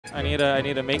I need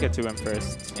to make it to him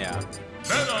first. Yeah.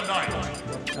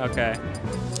 Okay.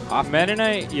 Meta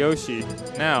Knight Yoshi.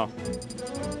 Now,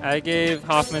 I gave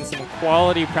Hoffman some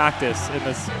quality practice in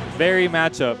this very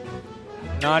matchup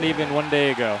not even 1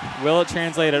 day ago. Will it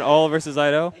translate at all versus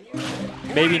Ido?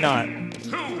 Maybe not.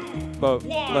 But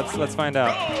let's find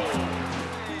out.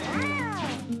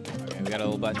 Okay, we got a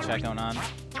little button check going on.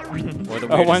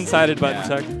 A one-sided button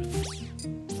check.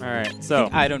 All right, so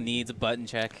Ido needs a button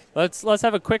check. let's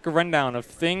have a quick rundown of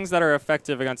things that are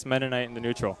effective against Meta Knight in the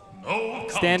neutral.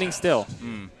 Standing still.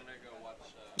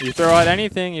 You throw out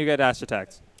anything, you get dash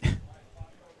attacked.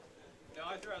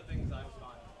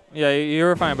 Yeah, you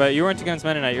were fine, but you weren't against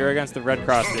Meta Knight. You were against the red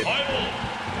cross dude.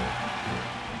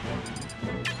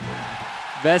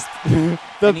 Best,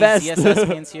 the best. CSS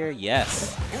skins here,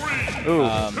 yes. Ooh.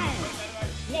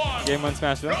 Game 1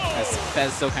 smash win. As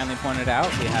Fez so kindly pointed out,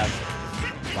 we have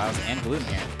Wiles and Gloom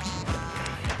here.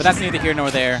 But that's neither here nor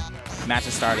there. Match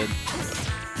has started.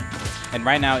 And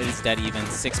right now it is dead even,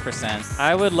 6%.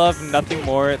 I would love nothing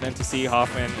more than to see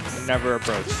Hoffman never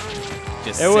approach.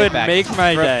 Just it would make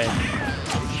my day.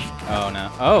 Oh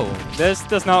no. Oh. This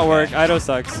does not work. Ido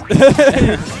sucks.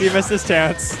 He missed his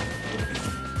chance.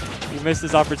 He missed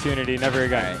his opportunity. Never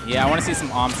again. Right. Yeah, I want to see some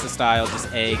Amsa style, just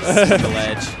eggs on the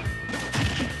ledge.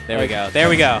 There we go. There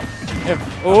we go.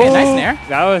 Okay, nice snare.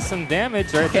 That was some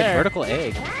damage right there. Vertical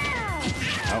egg.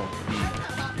 Oh.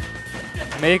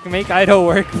 Make Ido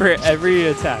work for every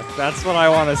attack. That's what I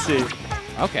want to see.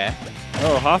 Okay.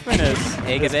 Oh, Hoffman is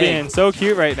being so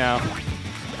cute right now.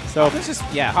 So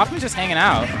Hoffman's just hanging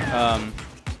out.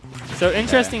 So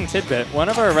interesting tidbit. One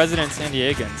of our resident San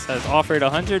Diegans has offered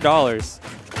 $100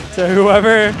 to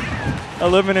whoever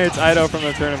eliminates Ido from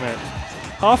the tournament.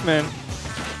 Hoffman,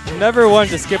 never one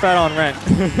to skip out on rent.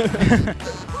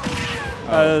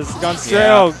 Has gone straight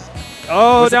out.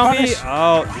 Oh, down B.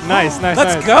 Oh, nice.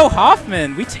 Let's go,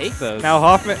 Hoffman. We take those. Now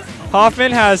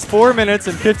Hoffman has 4 minutes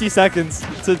and 50 seconds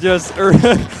to just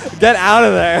get out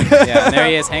of there. Yeah, and there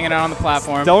he is, hanging out on the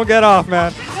platform. Don't get off,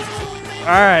 man. All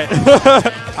right.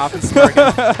 Hoffman's smirking.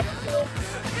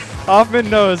 Hoffman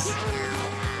knows.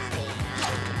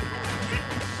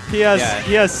 He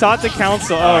has sought the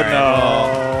counsel. Oh,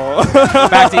 no.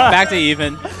 Back to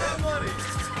even.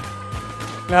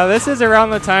 Now, this is around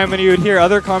the time when you would hear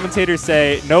other commentators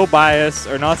say no bias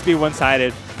or not to be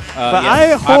one-sided. But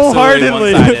I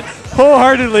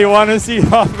wholeheartedly want to see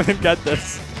Hoffman get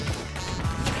this.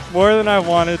 More than I've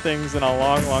wanted things in a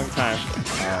long, long time.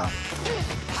 Yeah.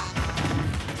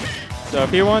 So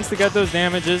if he wants to get those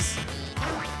damages,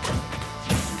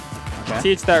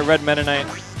 teach that red Meta Knight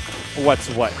what's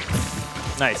what.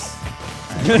 Nice.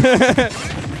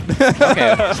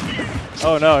 Okay.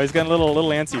 Oh no, he's getting a little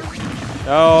antsy.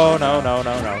 No. All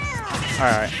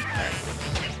right.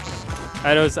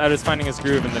 Ido's finding his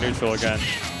groove in the neutral again.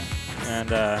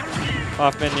 And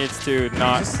Hoffman needs to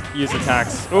not use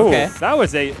attacks. Ooh, that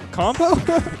was a combo?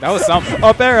 That was something.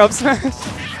 Up air, up smash.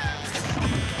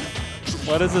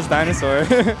 What is this dinosaur?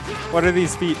 What are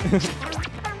these feet?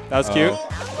 That was cute.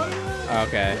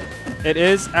 Okay. It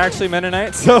is actually Meta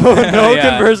Knight, so no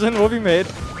conversion will be made.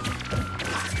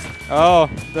 Oh,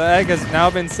 the egg has now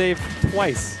been saved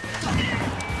twice.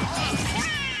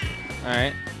 All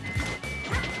right.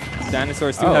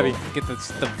 Dinosaur's too heavy. Get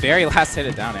the very last hit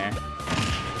it down there.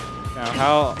 Now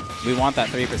how? We want that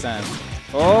 3%.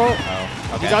 Oh,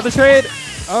 okay. He got the trade.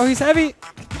 Oh, he's heavy.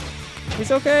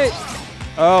 He's okay.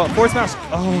 Oh, force smash.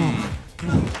 Oh.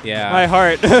 Yeah. My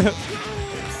heart.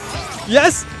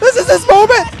 Yes, this is his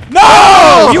moment.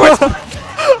 No! You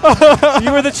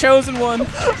were the chosen one.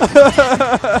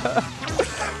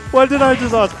 What did I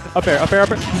just ask? Up air.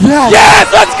 Yes!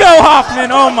 Yes! Let's go,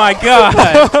 Hoffman! Oh my god!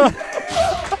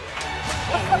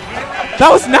 That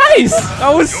was nice!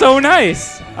 That was so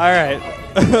nice! All right.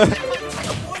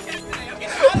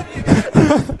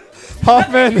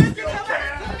 Hoffman.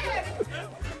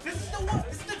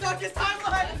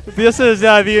 This is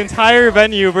the entire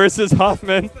venue versus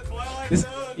Hoffman. This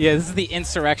is the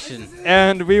insurrection.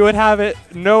 And we would have it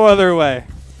no other way.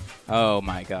 Oh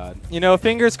my god. You know,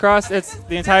 fingers crossed it's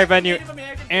the entire venue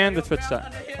and the Twitch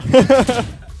chat.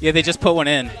 Yeah, they just put one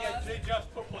in.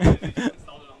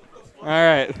 All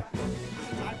right.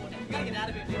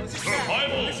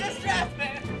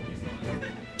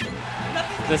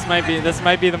 This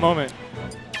might be the moment.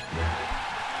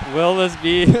 Will this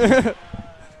be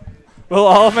will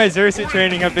all of my Xerxes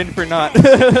training have been for naught?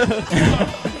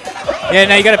 Yeah,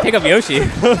 now you gotta pick up Yoshi.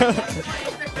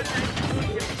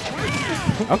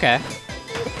 Okay.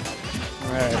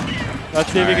 Alright.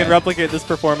 Let's see if we can replicate this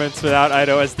performance without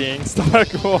Ido SDing stock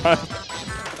 1.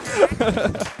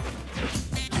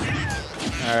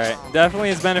 All right. Definitely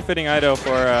is benefiting Ido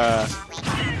for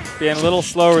being a little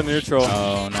slower in neutral.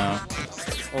 Oh, no.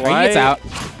 Why, He gets out.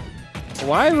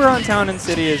 why we're on Town and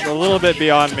City is a little bit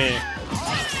beyond me.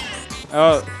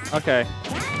 Oh, okay.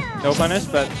 No punish,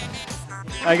 but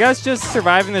I guess just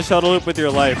surviving the shuttle loop with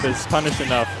your life is punish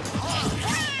enough.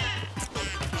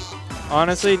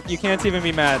 Honestly, you can't even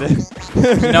be mad.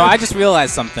 No, I just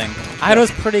realized something.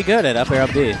 Ido's pretty good at up air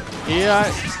up B. Yeah,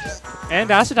 and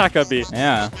dash attack up B.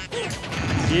 Yeah.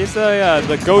 He's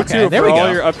the go-to Okay, for all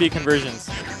go. your up B conversions.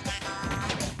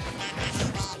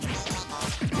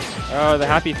 Oh, the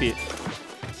happy feet.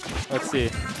 Let's see.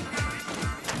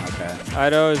 Okay.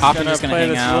 Ido is Hoffman going just to gonna play hang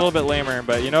this out. a little bit lamer,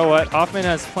 but you know what? Hoffman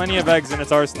has plenty of eggs in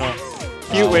its arsenal.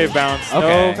 Cute Oh. wave bounce,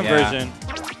 Okay, no conversion.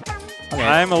 Okay.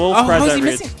 I'm a little Oh, surprised how's at he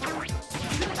reach. missing?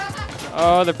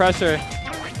 Oh, the pressure.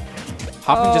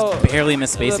 Hoffman Oh, just barely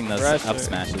missed spacing the those pressure. up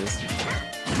smashes.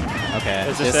 Okay.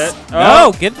 Is this it? No,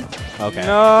 Oh. good. Okay.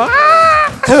 No.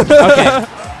 Okay.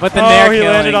 But then they're he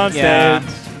killing. landed on Yeah.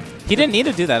 stage. He didn't need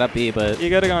to do that up B, but You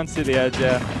gotta go on to the edge,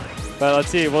 yeah. But let's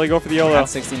see, will he go for the YOLO? at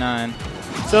 69.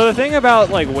 So the thing about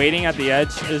like waiting at the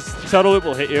edge is shuttle loop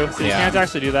will hit you, so you Yeah. can't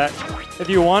actually do that. If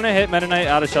you want to hit Meta Knight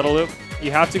out of shuttle loop,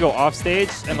 you have to go off stage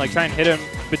and like try and hit him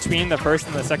between the first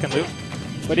and the second loop.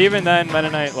 But even then, Meta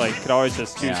Knight like could always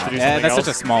just choose to do something that's else.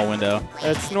 such a small window.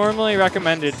 It's normally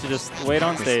recommended to just wait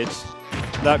on stage.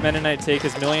 Let Meta Knight take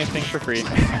his millionth thing for free.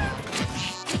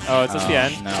 Oh, is this the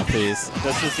end? No, please.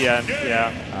 This is the end,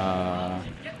 yeah.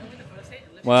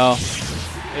 Well,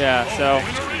 Yeah, so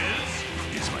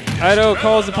Ido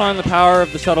calls upon the power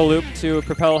of the shuttle loop to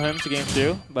propel him to game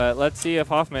 2, but let's see if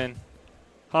Hoffman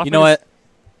you know what?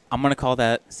 I'm going to call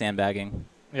that sandbagging.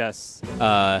 Yes.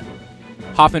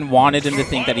 Hoffman wanted him to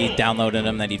think that he downloaded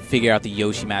him, that he'd figure out the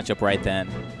Yoshi matchup right then.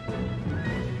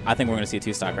 I think we're going to see a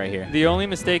 2-stock right here. The only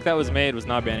mistake that was made was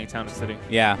not banning Town and City.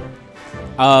 Yeah.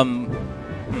 I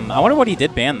wonder what he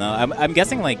did ban, though. I'm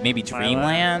guessing, like, maybe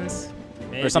Dreamland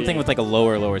or something with, like, a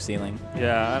lower ceiling.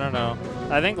 Yeah, I don't know.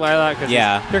 I think Lilac, because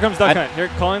Yeah. here comes Duck Hunt. Here,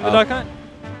 calling the Duck Hunt.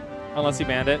 Unless he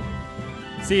banned it.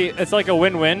 See, it's like a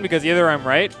win-win because either I'm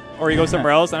right or you go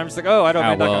somewhere else, and I'm just like, oh, I don't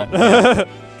ban Duck Hunt.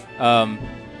 Yeah.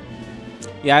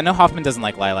 Yeah, I know Hoffman doesn't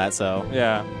like Lilac, so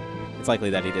Yeah. it's likely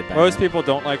that he did ban Most it. people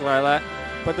don't like Lilac.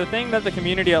 But the thing that the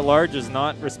community at large is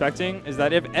not respecting is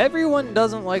that if everyone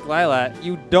doesn't like Lilac,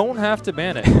 you don't have to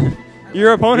ban it.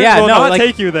 Your opponent will not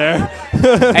take you there.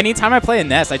 Anytime I play a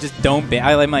Nest, I just don't ban.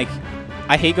 I'm like,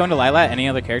 I hate going to Lilac. Any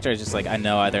other character is just like, I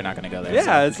know they're not going to go there. Yeah,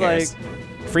 so it's who cares?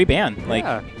 Free ban. Like,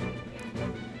 yeah.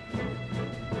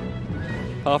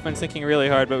 Hoffman's thinking really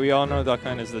hard, but we all know Duck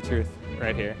Hunt is the truth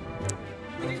right here.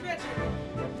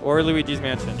 Or Luigi's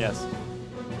Mansion, yes.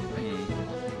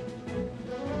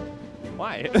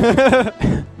 Why?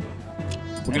 We're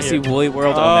going to see Woolly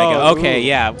World Omega. Okay, ooh.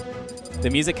 yeah. The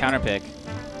music counterpick.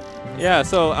 Yeah,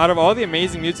 so out of all the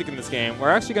amazing music in this game, we're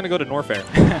actually going to go to Norfair.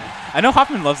 I know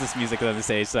Hoffman loves this music on the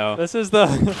stage, so. This is the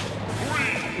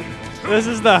this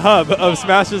is the hub of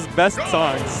Smash's best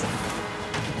songs.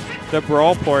 The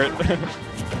Brawl port. Okay.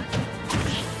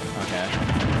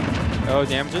 Oh,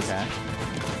 damages? Okay.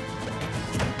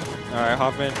 All right,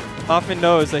 Hoffman. Hoffman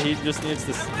knows that he just needs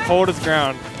to hold his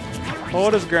ground.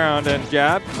 Hold his ground and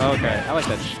jab. Okay. I like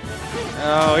that.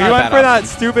 Oh, he Not went bad for that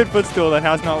stupid footstool that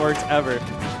has not worked ever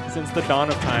since the dawn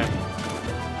of time.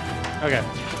 Okay.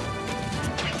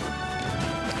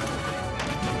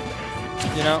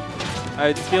 You know,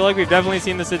 I feel like we've definitely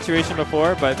seen this situation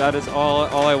before, but that is all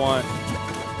I want.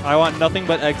 I want nothing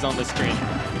but eggs on the screen.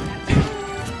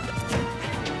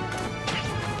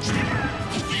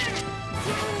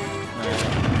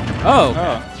 Oh.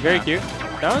 Oh, very cute.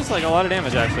 That was like a lot of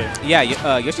damage, actually. Yeah,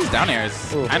 Yoshi's down air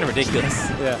is kind of ridiculous.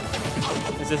 Yeah.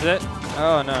 Is this it?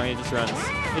 Oh, no, he just runs.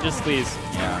 He just flees.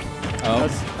 Yeah. Oh,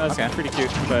 That's okay. pretty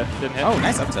cute, but didn't hit. Oh,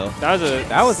 nice up tilt. That was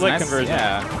a slick nice conversion.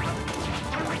 Yeah.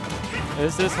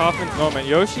 This is Hoffman's moment.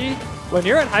 Yoshi, when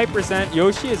you're at high percent,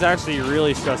 Yoshi is actually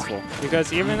really stressful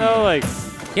because even though like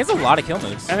He has a lot of kill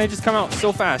moves. and they just come out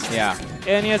so fast. Yeah.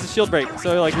 And he has a shield break,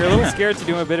 so like you're a little scared to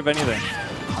do a bit of anything.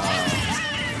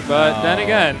 But then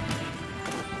again,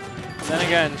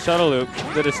 Shuttle Loop,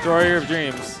 the destroyer of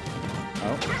dreams.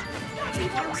 Oh.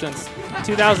 Since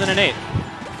 2008,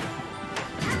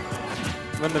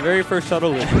 when the very first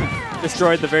Shuttle Loop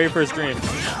destroyed the very first dream.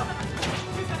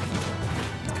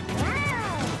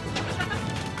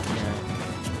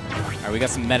 All right, we got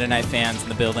some Meta Knight fans in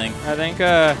the building. I think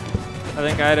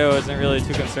Ido isn't really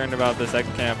too concerned about this egg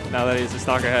camp now that he's a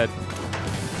stock ahead.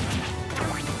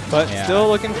 But still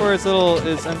looking for his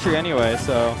entry anyway,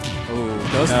 so. Ooh,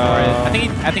 goes for it.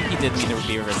 I think he did mean to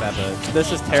reverse that, but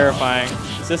this is terrifying.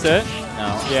 Is this it?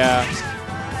 no. Yeah.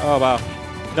 Oh wow.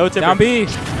 No tipper. Down B.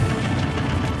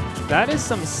 That is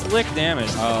some slick damage.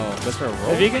 Oh, goes for a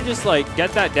roll. If you can just like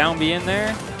get that down B in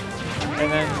there,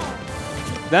 and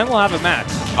then we'll have a match.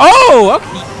 Oh, okay.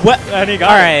 What? And he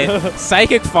got All it. right.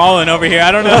 Psychic Fallen over here.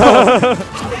 I don't know.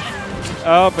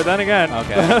 Oh, but then again.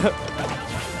 Okay.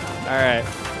 All right.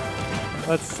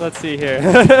 Let's see here.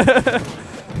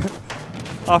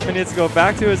 Hoffman needs to go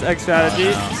back to his X strategy.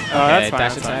 Oh, That's okay, fine.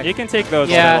 dash That's fine. attack. You can take those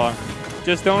Yeah. all day long.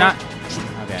 Just don't.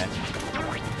 Okay.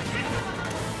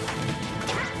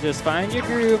 Just find your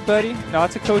groove, buddy. Not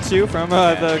to coach you from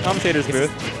the commentator's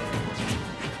booth.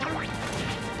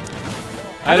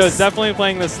 I know, he's definitely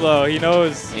playing this slow. He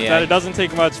knows that it doesn't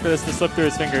take much for this to slip through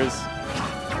his fingers.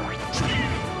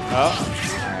 Oh.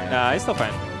 Nah, he's still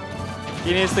fine.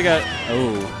 He needs to get...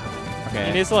 Oh. Okay.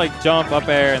 He needs to, like, jump up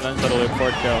air and then put a loop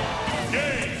forward kill.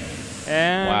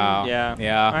 And... Wow. Yeah.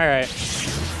 Yeah. All right.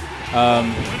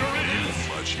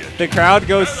 The crowd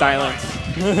goes silent.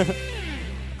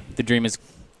 The dream is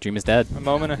dead. A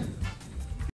moment of...